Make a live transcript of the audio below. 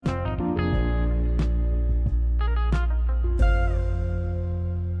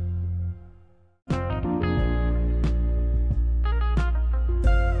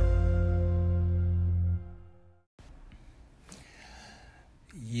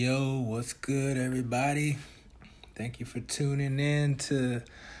Yo, what's good, everybody? Thank you for tuning in to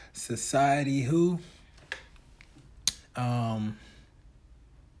Society Who.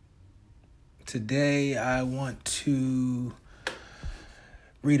 Today I want to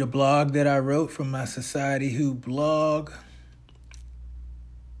read a blog that I wrote from my Society Who blog.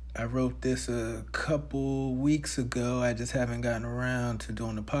 I wrote this a couple weeks ago. I just haven't gotten around to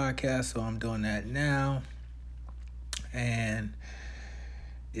doing the podcast, so I'm doing that now. And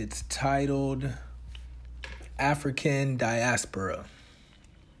it's titled African Diaspora.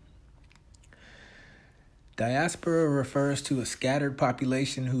 Diaspora refers to a scattered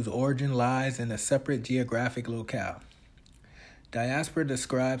population whose origin lies in a separate geographic locale. Diaspora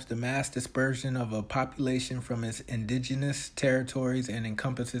describes the mass dispersion of a population from its indigenous territories and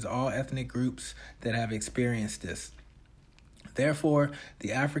encompasses all ethnic groups that have experienced this. Therefore,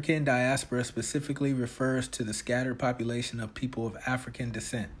 the African diaspora specifically refers to the scattered population of people of African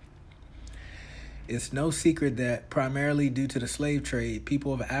descent. It's no secret that, primarily due to the slave trade,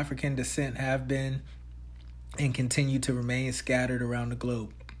 people of African descent have been and continue to remain scattered around the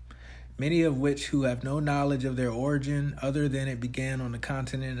globe, many of which who have no knowledge of their origin other than it began on the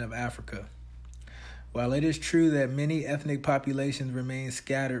continent of Africa. While it is true that many ethnic populations remain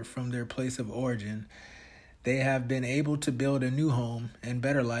scattered from their place of origin, they have been able to build a new home and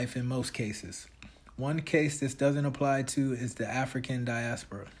better life in most cases. One case this doesn't apply to is the African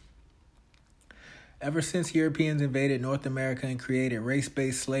diaspora. Ever since Europeans invaded North America and created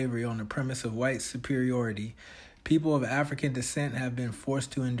race-based slavery on the premise of white superiority, people of African descent have been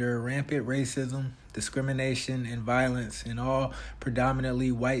forced to endure rampant racism, discrimination, and violence in all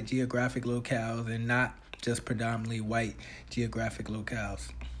predominantly white geographic locales and not just predominantly white geographic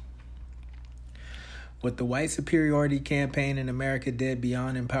locales. What the white superiority campaign in America did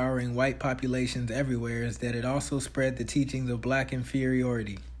beyond empowering white populations everywhere is that it also spread the teachings of black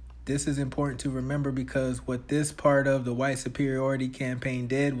inferiority. This is important to remember because what this part of the white superiority campaign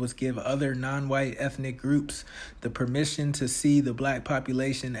did was give other non-white ethnic groups the permission to see the black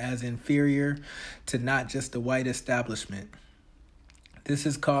population as inferior to not just the white establishment. This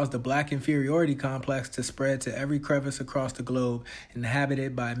has caused the black inferiority complex to spread to every crevice across the globe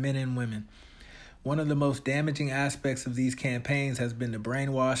inhabited by men and women. One of the most damaging aspects of these campaigns has been the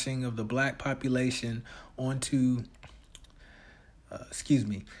brainwashing of the black population into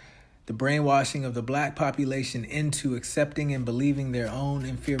accepting and believing their own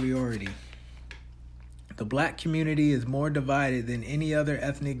inferiority. The black community is more divided than any other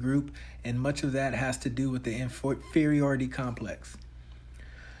ethnic group, and much of that has to do with the inferiority complex.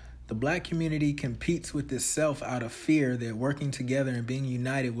 The black community competes with itself out of fear that working together and being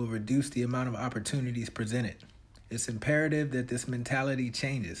united will reduce the amount of opportunities presented. It's imperative that this mentality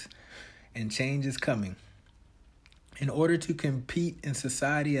changes, and change is coming. In order to compete in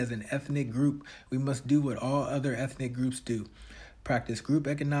society as an ethnic group, we must do what all other ethnic groups do: practice group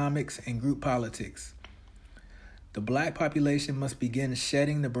economics and group politics. The black population must begin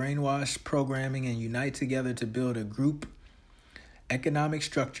shedding the brainwash programming and unite together to build a group economic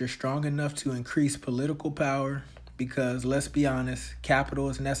structure strong enough to increase political power because, let's be honest, capital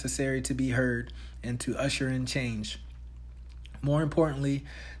is necessary to be heard and to usher in change. More importantly,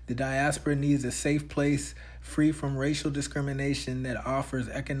 the diaspora needs a safe place free from racial discrimination that offers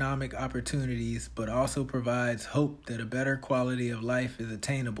economic opportunities but also provides hope that a better quality of life is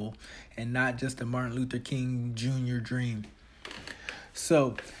attainable and not just a Martin Luther King Jr. dream.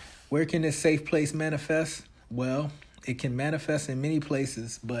 So, where can this safe place manifest? Well, it can manifest in many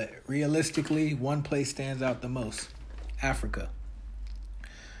places, but realistically, one place stands out the most: Africa.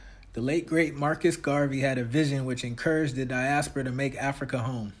 The late, great Marcus Garvey had a vision which encouraged the diaspora to make Africa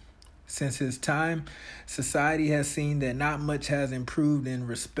home. Since his time, society has seen that not much has improved in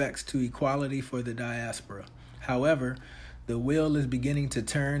respects to equality for the diaspora. However, the wheel is beginning to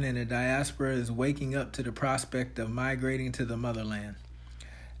turn and the diaspora is waking up to the prospect of migrating to the motherland.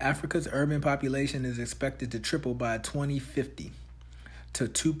 Africa's urban population is expected to triple by 2050 to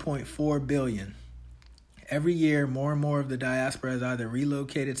 2.4 billion. Every year, more and more of the diaspora has either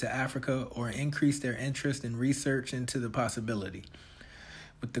relocated to Africa or increased their interest in research into the possibility.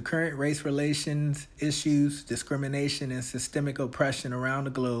 With the current race relations issues, discrimination, and systemic oppression around the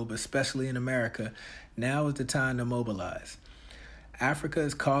globe, especially in America, now is the time to mobilize. Africa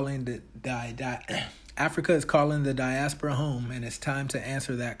is calling the diaspora home, and it's time to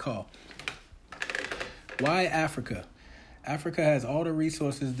answer that call. Why Africa? Africa has all the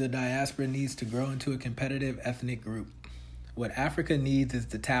resources the diaspora needs to grow into a competitive ethnic group. What Africa needs is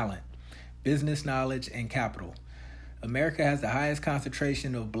the talent, business knowledge, and capital. America has the highest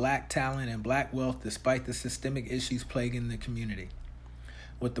concentration of black talent and black wealth despite the systemic issues plaguing the community.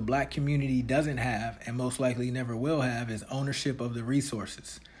 What the black community doesn't have, and most likely never will have, is ownership of the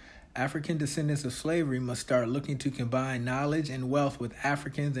resources. African descendants of slavery must start looking to combine knowledge and wealth with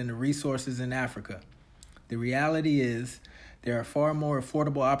Africans and the resources in Africa. The reality is, there are far more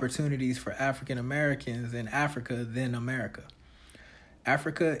affordable opportunities for African Americans in Africa than America.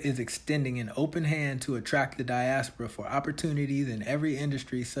 Africa is extending an open hand to attract the diaspora for opportunities in every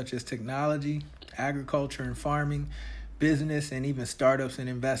industry such as technology, agriculture and farming, business, and even startups and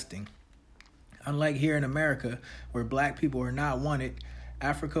investing. Unlike here in America, where black people are not wanted,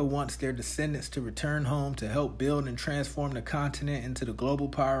 Africa wants their descendants to return home to help build and transform the continent into the global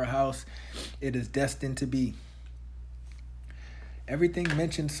powerhouse it is destined to be. Everything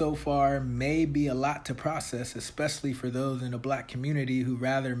mentioned so far may be a lot to process, especially for those in the black community who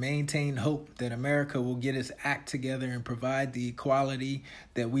rather maintain hope that America will get its act together and provide the equality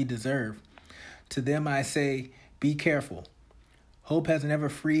that we deserve. To them, I say, be careful. Hope has never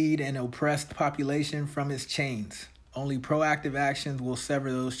freed an oppressed population from its chains. Only proactive actions will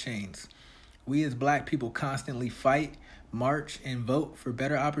sever those chains. We as black people constantly fight, march, and vote for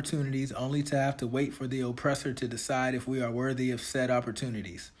better opportunities only to have to wait for the oppressor to decide if we are worthy of said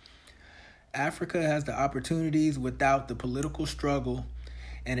opportunities. Africa has the opportunities without the political struggle,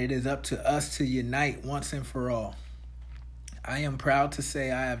 and it is up to us to unite once and for all. I am proud to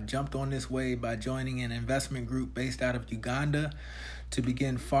say I have jumped on this wave by joining an investment group based out of Uganda to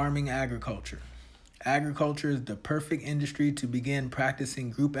begin farming agriculture. Agriculture is the perfect industry to begin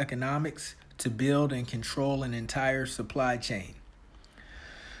practicing group economics to build and control an entire supply chain.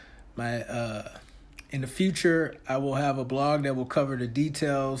 In the future, I will have a blog that will cover the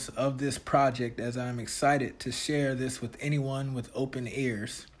details of this project, as I'm excited to share this with anyone with open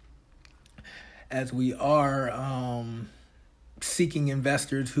ears, as we are seeking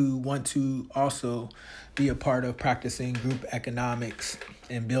investors who want to also be a part of practicing group economics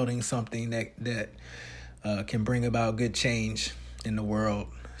and building something that can bring about good change in the world.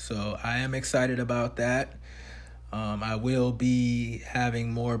 So I am excited about that. I will be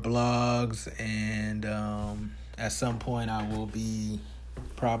having more blogs, and at some point I will be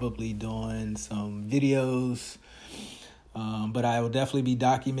probably doing some videos. But I will definitely be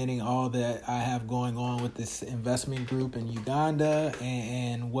documenting all that I have going on with this investment group in Uganda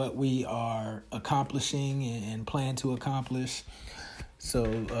and what we are accomplishing and plan to accomplish. So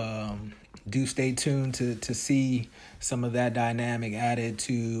do stay tuned to see some of that dynamic added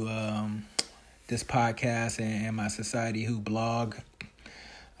to this podcast and my Society Who blog.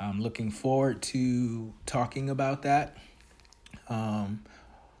 I'm looking forward to talking about that.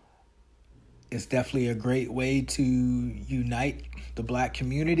 It's definitely a great way to unite the black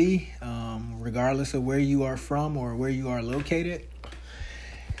community, regardless of where you are from or where you are located.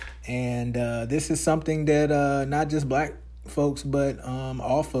 And this is something that not just black folks, but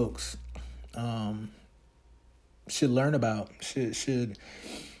all folks should learn about, should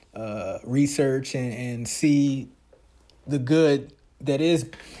research and see the good that is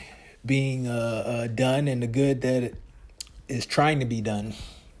being done and the good that is trying to be done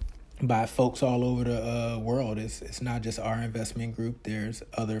by folks all over the world. It's not just our investment group. There's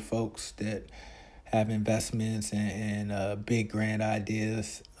other folks that have investments and big grand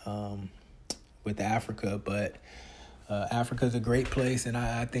ideas with Africa. But Africa is a great place, and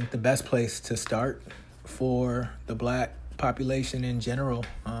I think the best place to start for the black population in general,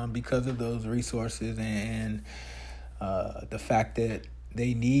 because of those resources and the fact that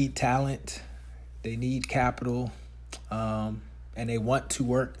they need talent, they need capital, and they want to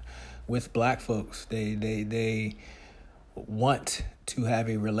work with black folks. They want to have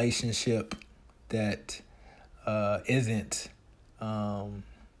a relationship that isn't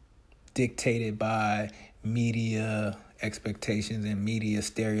dictated by media expectations and media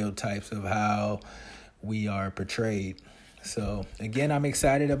stereotypes of how we are portrayed. So again, I'm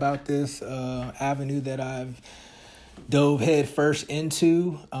excited about this avenue that I've dove head first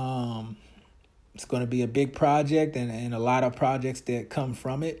into. It's going to be a big project and a lot of projects that come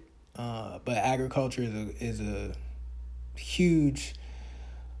from it. But agriculture is a huge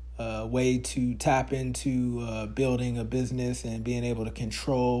way to tap into building a business and being able to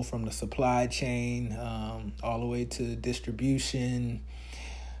control from the supply chain all the way to distribution,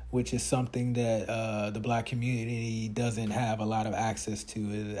 which is something that the black community doesn't have a lot of access to,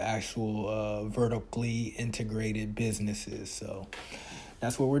 is actual vertically integrated businesses. So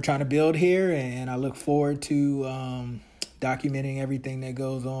that's what we're trying to build here, and I look forward to documenting everything that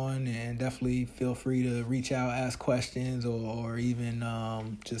goes on, and definitely feel free to reach out, ask questions, or even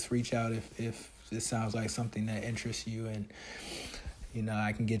just reach out if it sounds like something that interests you.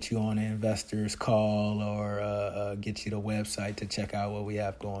 I can get you on an investor's call or get you the website to check out what we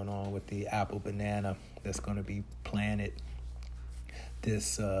have going on with the apple banana that's going to be planted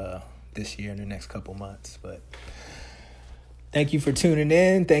this year in the next couple months. But thank you for tuning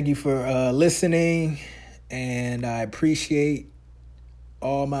in. Thank you for listening. And I appreciate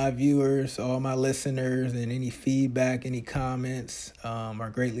all my viewers, all my listeners, and any feedback, any comments are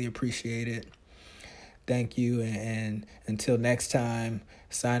greatly appreciated. Thank you. And until next time,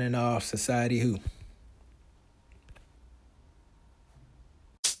 signing off, Society Who.